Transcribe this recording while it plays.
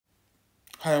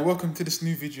Hi and welcome to this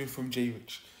new video from J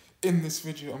Rich. In this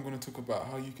video I'm going to talk about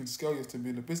how you can scale your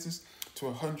Taboola business to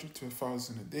 100 to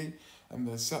 1,000 a day and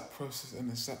the exact process and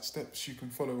the exact steps you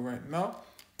can follow right now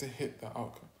to hit that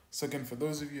outcome. So again, for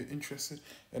those of you interested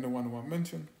in a one-on-one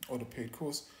mentoring or the paid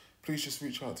course, please just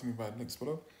reach out to me via the links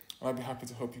below and I'll be happy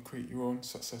to help you create your own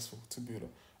successful Taboola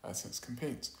Adsense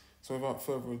campaigns. So without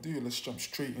further ado, let's jump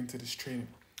straight into this training.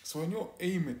 So when you're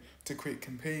aiming to create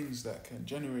campaigns that can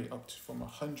generate up to from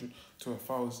 100 to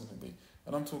 1,000 a day,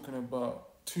 and I'm talking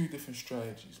about two different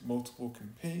strategies, multiple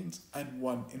campaigns and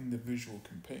one individual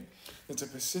campaign. There's a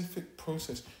specific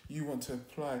process you want to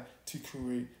apply to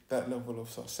create that level of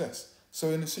success.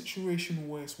 So in a situation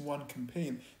where it's one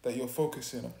campaign that you're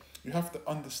focusing on, you have to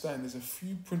understand there's a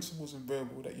few principles and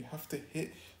variables that you have to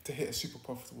hit a super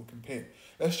profitable campaign.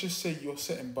 Let's just say you're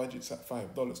setting budgets at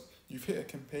 $5. You've hit a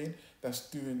campaign that's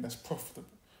profitable.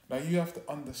 Now you have to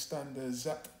understand the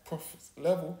exact profit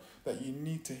level that you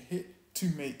need to hit to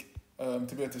make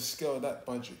to be able to scale that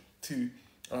budget to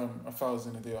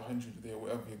 1,000 a day, 100 a day, or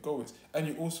whatever your goal is. And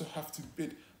you also have to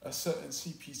bid a certain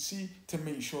CPC to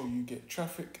make sure you get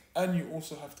traffic, and you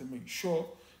also have to make sure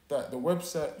that the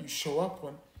website you show up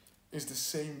on is the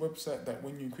same website that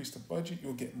when you increase the budget,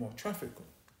 you'll get more traffic on.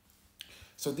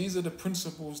 So these are the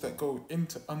principles that go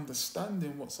into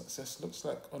understanding what success looks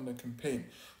like on the campaign.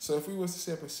 So if we were to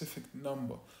say a specific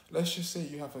number, let's just say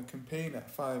you have a campaign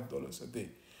at $5 a day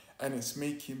and it's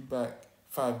making back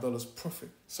 $5 profit.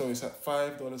 So it's at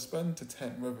 $5 spend to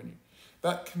 10 revenue.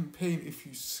 That campaign, if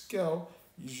you scale,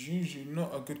 is usually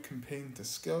not a good campaign to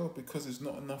scale because there's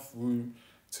not enough room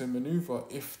to maneuver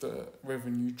if the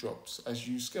revenue drops as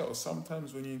you scale.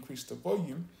 Sometimes when you increase the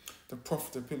volume, the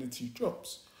profitability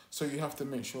drops. So you have to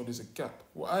make sure there's a gap.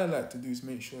 What I like to do is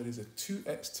make sure there's a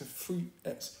 2x to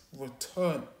 3x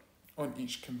return on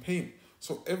each campaign.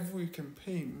 So every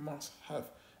campaign must have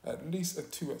at least a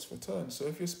 2x return. So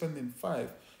if you're spending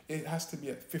 5, it has to be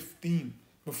at 15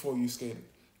 before you scale it.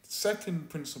 Second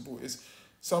principle is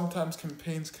sometimes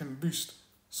campaigns can boost.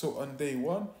 So on day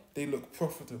 1, they look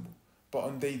profitable, but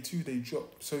on day 2, they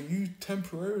drop. So you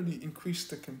temporarily increase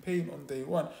the campaign on day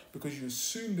 1 because you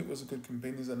assumed it was a good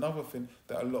campaign. There's another thing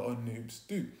that a lot of noobs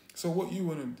do. So what you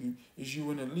want to do is you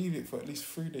want to leave it for at least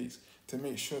 3 days to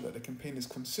make sure that the campaign is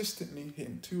consistently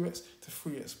hitting 2x to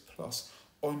 3x plus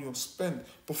on your spend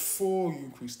before you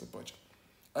increase the budget.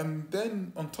 And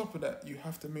then on top of that, you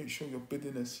have to make sure you're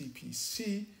bidding a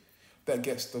CPC that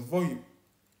gets the volume.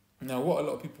 Now, what a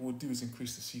lot of people will do is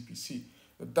increase the CPC.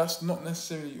 But that's not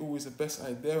necessarily always the best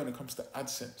idea when it comes to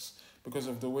Adsense because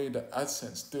of the way that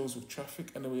Adsense deals with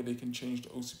traffic and the way they can change the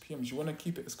OCPMs. You want to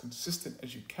keep it as consistent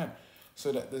as you can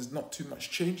so that there's not too much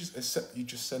changes except you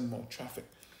just send more traffic.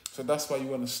 So that's why you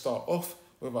want to start off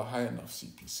with a high enough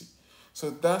CPC. So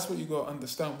that's what you got to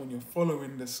understand when you're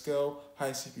following the scale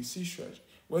high CPC strategy.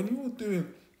 When you're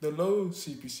doing the low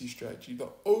CPC strategy, the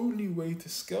only way to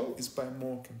scale is by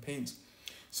more campaigns.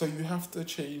 So you have to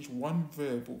change one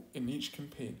variable in each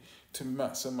campaign to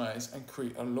maximize and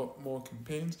create a lot more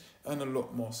campaigns and a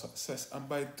lot more success. And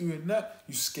by doing that,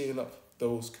 you scale up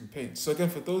those campaigns. So again,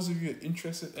 for those of you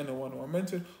interested in a one-on-one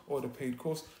mentor or the paid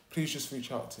course, please just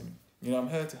reach out to me. You know, I'm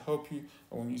here to help you.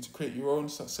 I want you to create your own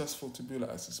successful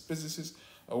Taboola Adsense businesses.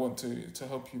 I want to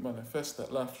help you manifest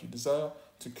that life you desire,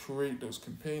 to create those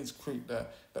campaigns, create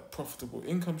that profitable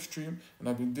income stream. And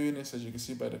I've been doing this, as you can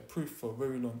see by the proof, for a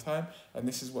very long time. And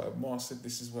this is what I've mastered.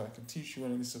 This is what I can teach you,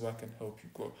 and this is where I can help you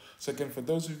grow. So again, for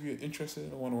those of you interested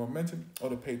in a one-on-one mentoring or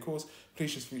the paid course,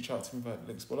 please just reach out to me via the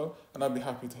links below, and I'll be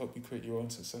happy to help you create your own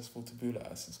successful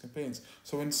Taboola Adsense campaigns.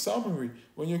 So in summary,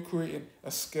 when you're creating a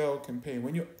scale campaign,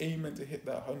 when you're aiming to hit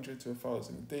that 100 to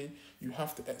 1,000 a day, you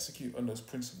have to execute on those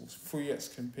principles: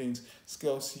 3x campaigns,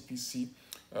 scale CPC,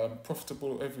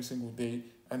 profitable every single day,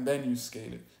 and then you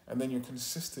scale it, and then you're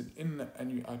consistent in that,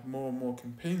 and you add more and more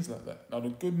campaigns like that. Now the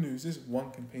good news is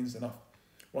one campaign's enough.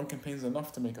 One campaign's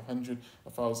enough to make 100,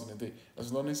 1,000 a day,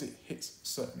 as long as it hits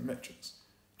certain metrics.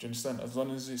 Do you understand? As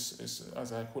long as it's,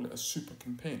 as I call it, a super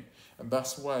campaign. And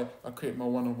that's why I create my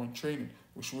one-on-one training,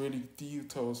 which really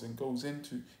details and goes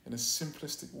into, in a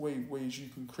simplistic way, ways you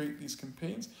can create these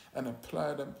campaigns and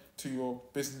apply them to your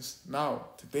business now,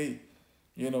 today.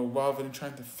 You know, rather than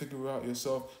trying to figure out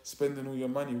yourself, spending all your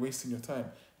money, wasting your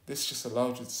time. This just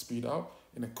allows you to speed up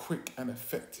in a quick and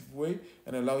effective way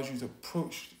and allows you to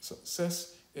approach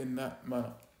success in that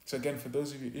manner. So again, for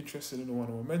those of you interested in the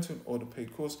one-on-one mentoring or the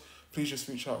paid course, please just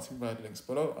reach out to me via the links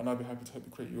below, and I'll be happy to help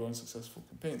you create your own successful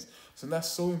campaigns. So that's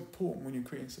so important when you're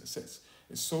creating success.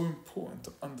 It's so important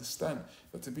to understand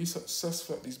that to be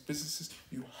successful at these businesses,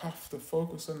 you have to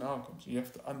focus on outcomes. You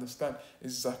have to understand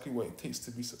exactly what it takes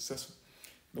to be successful.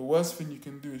 The worst thing you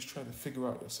can do is try to figure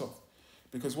out yourself.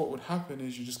 Because what would happen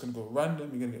is you're just going to go random,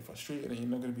 you're going to get frustrated, and you're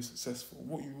not going to be successful.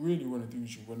 What you really want to do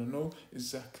is you want to know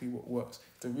exactly what works.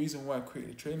 The reason why I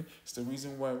created training, it's the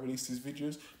reason why I release these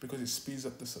videos, because it speeds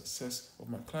up the success of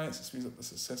my clients, it speeds up the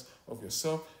success of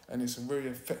yourself, and it's a very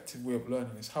effective way of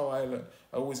learning. It's how I learn.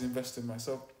 I always invest in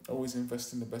myself, I always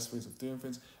invest in the best ways of doing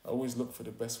things, I always look for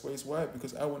the best ways. Why?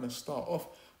 Because I want to start off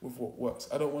with what works.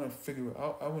 I don't want to figure it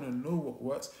out. I want to know what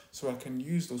works so I can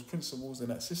use those principles and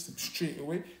that system straight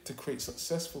away to create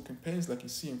successful campaigns like you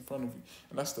see in front of you.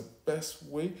 And that's the best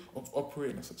way of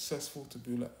operating a successful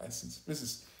Taboola Adsense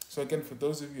business. So again, for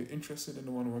those of you interested in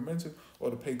the one-on-one mentor or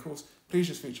the paid course, please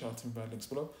just reach out to me via links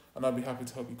below, and I'll be happy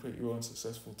to help you create your own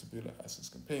successful Taboola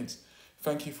Adsense campaigns.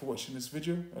 Thank you for watching this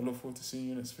video. I look forward to seeing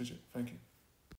you in the next video. Thank you.